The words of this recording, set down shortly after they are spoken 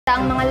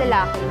makikita ang mga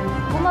lalaki,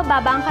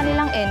 bumababa ang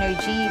kanilang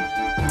energy.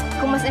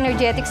 Kung mas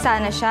energetic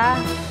sana siya,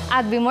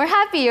 I'd be more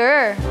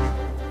happier.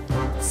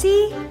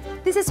 See?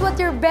 This is what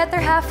your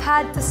better half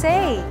had to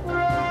say.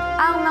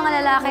 Ang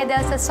mga lalaki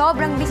dahil sa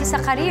sobrang busy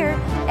sa career,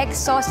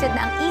 exhausted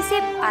na ang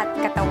isip at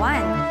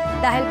katawan.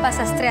 Dahil pa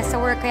sa stress sa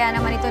work, kaya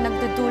naman ito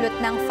nagdudulot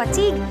ng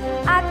fatigue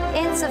at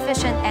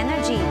insufficient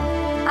energy.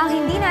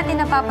 Ang hindi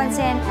natin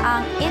napapansin,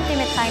 ang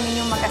intimate time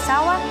ninyong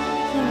mag-asawa,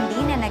 hindi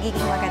na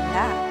nagiging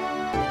maganda.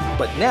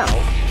 But now,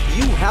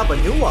 you have a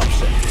new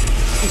option.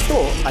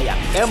 Ito ay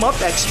ang M-Up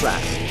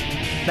Extract.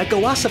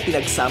 Nagawa sa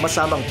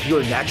pinagsama-samang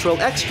pure natural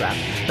extract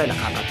na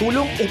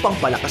nakakatulong upang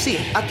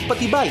palakasin at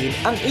patibayin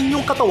ang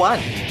inyong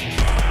katawan.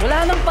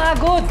 Wala nang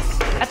pagod.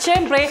 At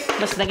syempre,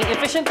 mas naging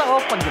efficient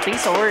ako pagdating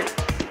sa work.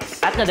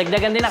 At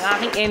nadagdagan din ang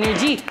aking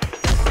energy.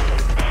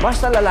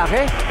 Basta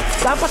lalaki,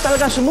 dapat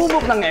talagang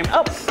sumubok ng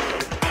M-Up.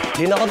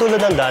 Di na katulad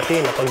ng dati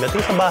na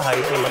pagdating sa bahay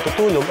ay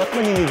matutulog at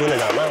maliligo na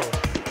lamang.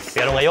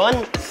 Pero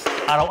ngayon,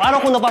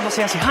 araw-araw ko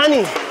napapasaya si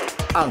Honey.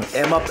 Ang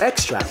M-Up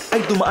Extract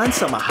ay dumaan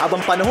sa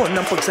mahabang panahon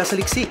ng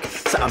pagsasaliksik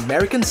sa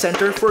American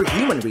Center for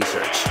Human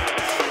Research.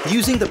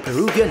 Using the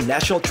Peruvian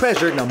national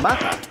treasure na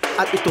maca,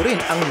 at ito rin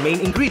ang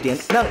main ingredient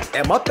ng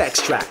M-Up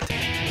Extract.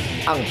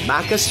 Ang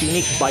maca's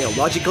unique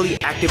biologically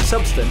active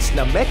substance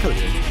na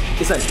mecalin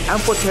is an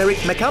amphoteric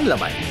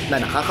mecamlamine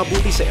na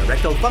nakakabuti sa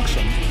erectile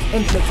function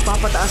and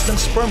nagpapataas ng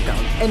sperm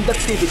count and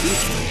activity.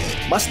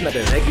 Mas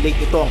nare-regulate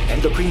ito ang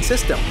endocrine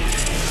system,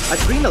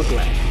 adrenal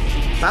gland,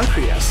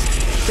 pancreas,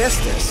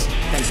 testes,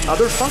 and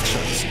other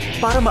functions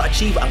para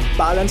ma-achieve ang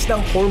balance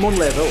ng hormone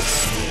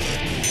levels.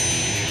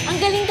 Ang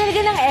galing talaga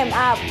ng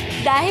M-Up.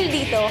 Dahil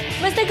dito,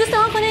 mas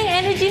nagustuhan ko na yung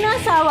energy ng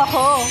asawa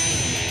ko.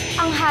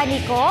 Ang honey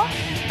ko,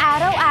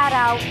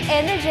 araw-araw,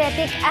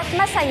 energetic at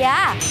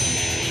masaya.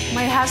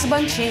 My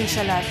husband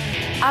changed a lot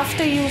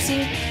after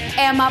using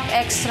M-Up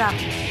Extract.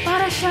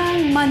 Para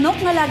siyang manok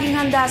na laging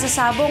handa sa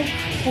sabong,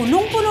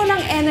 punong-puno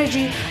ng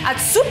energy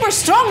at super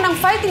strong ng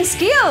fighting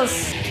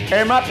skills.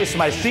 M-Up is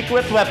my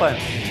secret weapon.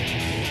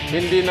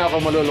 Hindi na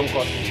ako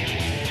malulungkot.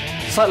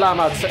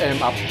 Salamat sa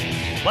M-Up.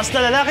 Basta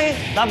lalaki,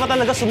 dapat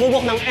talaga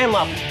sumubok ng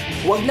M-Up.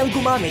 Huwag nang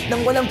gumamit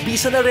ng walang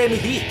bisa na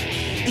remedy.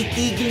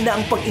 Itigil na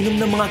ang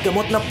pag-inom ng mga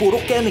gamot na puro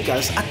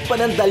chemicals at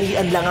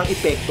panandalian lang ang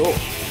epekto.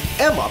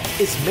 M-Up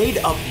is made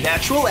of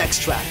natural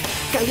extract,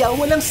 kaya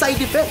walang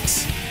side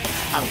effects.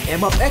 Ang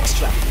M-Up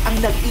Extract ang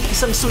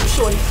nag-iisang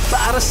solusyon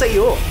para sa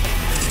iyo.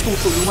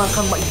 Tutulungan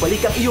kang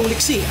maibalik ang iyong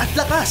liksi at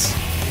lakas.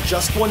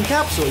 Just one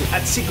capsule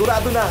at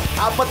sigurado na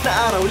 4 na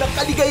araw ng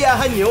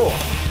kaligayahan nyo.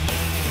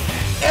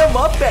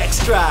 M-Up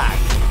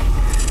Extract!